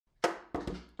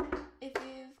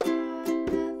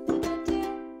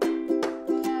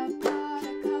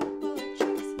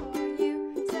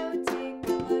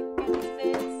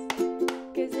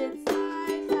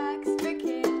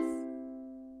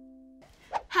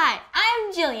Hi,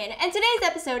 I'm Gillian, and today's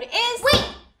episode is... Wait!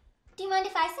 Do you mind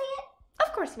if I say it?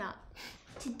 Of course not.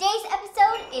 Today's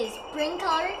episode is Spring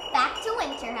Colors Back to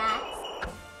Winter Hacks.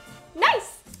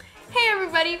 Nice! Hey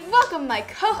everybody, welcome my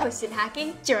co-host in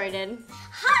hacking, Jordyn.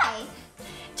 Hi!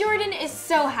 Jordyn is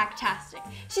so hacktastic.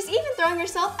 She's even throwing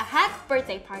herself a hack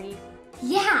birthday party.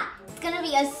 Yeah, it's gonna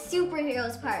be a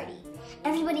superheroes party.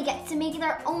 Everybody gets to make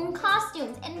their own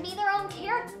costumes and be their own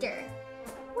character.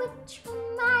 Which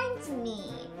reminds me,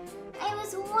 I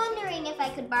was wondering if I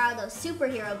could borrow those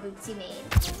superhero boots you made.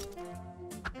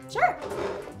 Sure.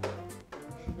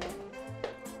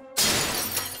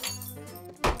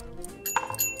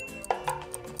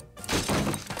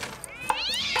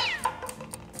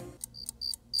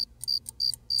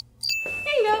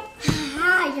 There you go.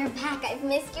 Ah, you're back. I've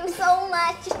missed you so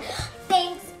much.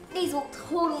 Thanks. These will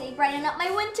totally brighten up my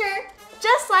winter.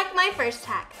 Just like my first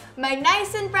hack, my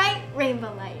nice and bright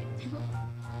rainbow light.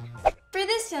 For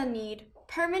this you'll need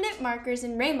permanent markers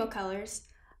in rainbow colors,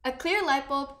 a clear light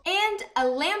bulb, and a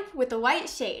lamp with a white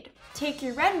shade. Take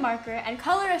your red marker and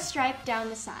color a stripe down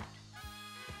the side.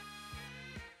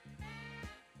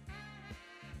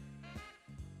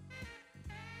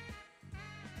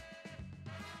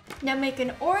 Now make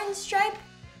an orange stripe,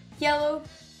 yellow,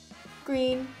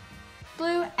 green,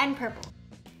 blue, and purple.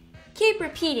 Keep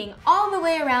repeating all the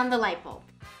way around the light bulb.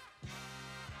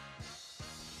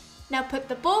 Now put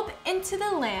the bulb into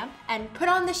the lamp and put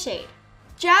on the shade.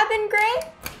 Jab in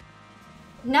gray?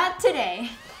 Not today.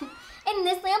 And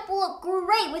this lamp will look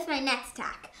great with my next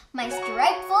hack, my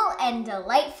stripeful and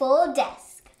delightful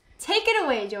desk. Take it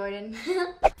away, Jordyn.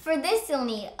 For this you'll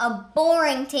need a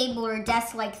boring table or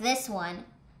desk like this one.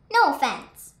 No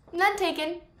offense. None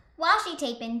taken. Washi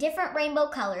tape in different rainbow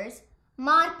colors,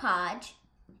 Mod Podge,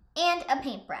 and a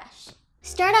paintbrush.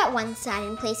 Start at one side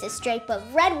and place a stripe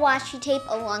of red washi tape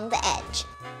along the edge.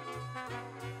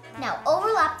 Now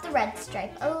overlap the red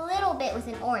stripe a little bit with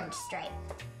an orange stripe.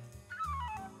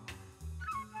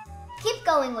 Keep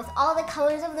going with all the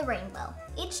colors of the rainbow,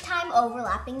 each time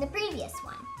overlapping the previous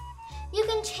one. You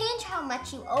can change how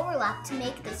much you overlap to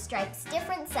make the stripes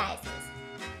different sizes.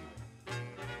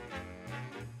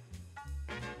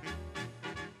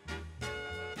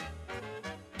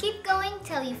 Keep going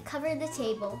till you've covered the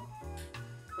table.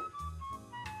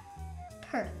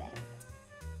 Perfect.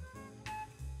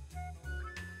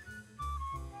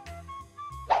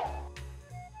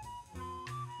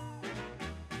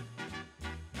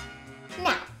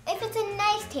 Now, if it's a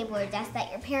nice table or desk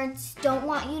that your parents don't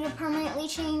want you to permanently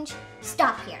change,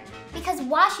 stop here, because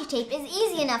washi tape is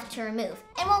easy enough to remove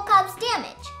and won't cause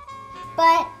damage.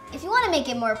 But if you want to make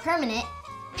it more permanent,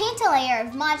 paint a layer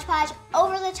of Mod Podge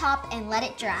over the top and let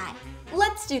it dry.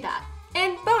 Let's do that.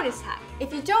 And bonus hack,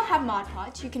 if you don't have Mod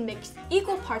Podge, you can mix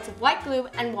equal parts of white glue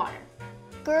and water.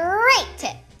 Great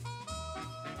tip!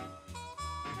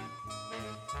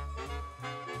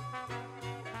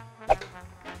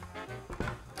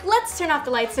 Let's turn off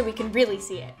the lights so we can really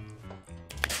see it.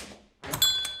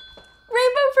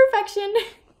 Rainbow perfection!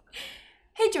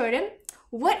 Hey Jordyn,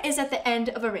 what is at the end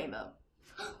of a rainbow?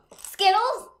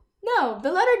 Skittles? No,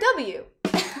 the letter W.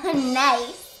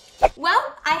 Nice!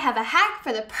 Well, I have a hack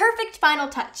for the perfect final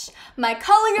touch, my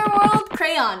Color Your World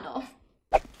crayondle.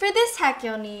 For this hack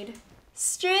you'll need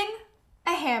string,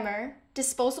 a hammer,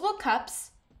 disposable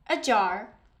cups, a jar,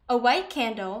 a white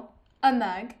candle, a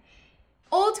mug,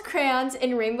 old crayons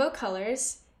in rainbow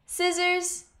colors,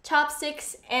 scissors,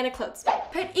 chopsticks, and a clothespin.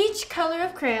 Put each color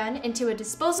of crayon into a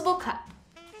disposable cup.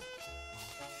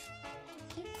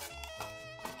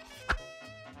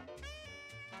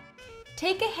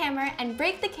 Take a hammer and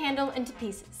break the candle into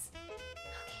pieces.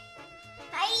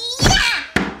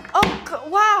 Oh,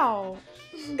 wow!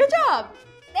 Good job!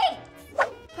 Thanks!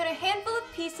 Put a handful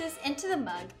of pieces into the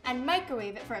mug and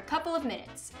microwave it for a couple of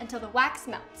minutes until the wax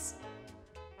melts.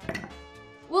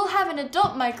 We'll have an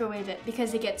adult microwave it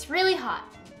because it gets really hot.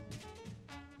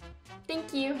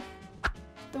 Thank you.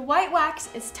 The white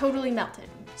wax is totally melted.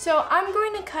 So I'm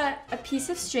going to cut a piece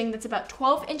of string that's about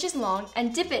 12 inches long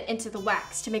and dip it into the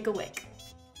wax to make a wick.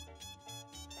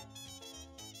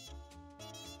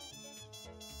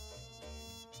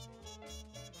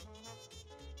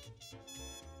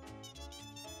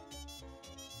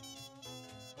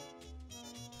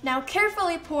 Now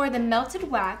carefully pour the melted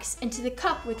wax into the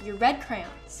cup with your red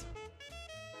crayons.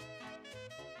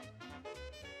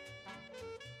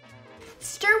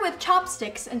 Stir with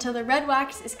chopsticks until the red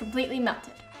wax is completely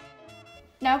melted.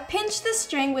 Now pinch the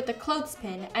string with the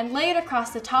clothespin and lay it across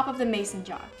the top of the mason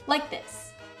jar, like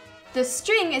this. The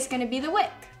string is going to be the wick.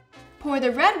 Pour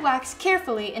the red wax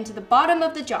carefully into the bottom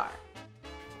of the jar.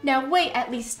 Now wait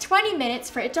at least 20 minutes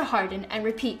for it to harden and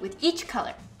repeat with each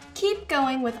color. keep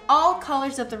going with all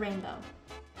colors of the rainbow.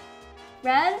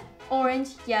 Red,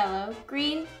 orange, yellow,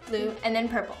 green, blue, and then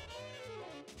purple.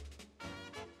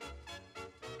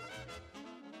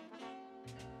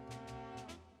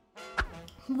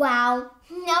 Wow,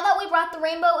 now that we brought the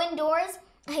rainbow indoors,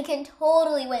 I can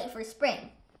totally wait for spring.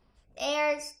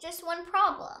 There's just one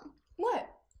problem. What?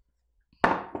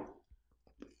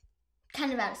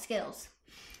 Kind of out of skills.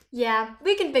 Yeah,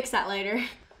 we can fix that later.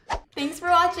 Thanks for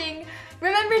watching.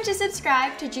 Remember to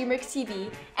subscribe to DreamWorks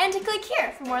TV and to click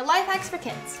here for more life hacks for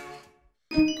kids.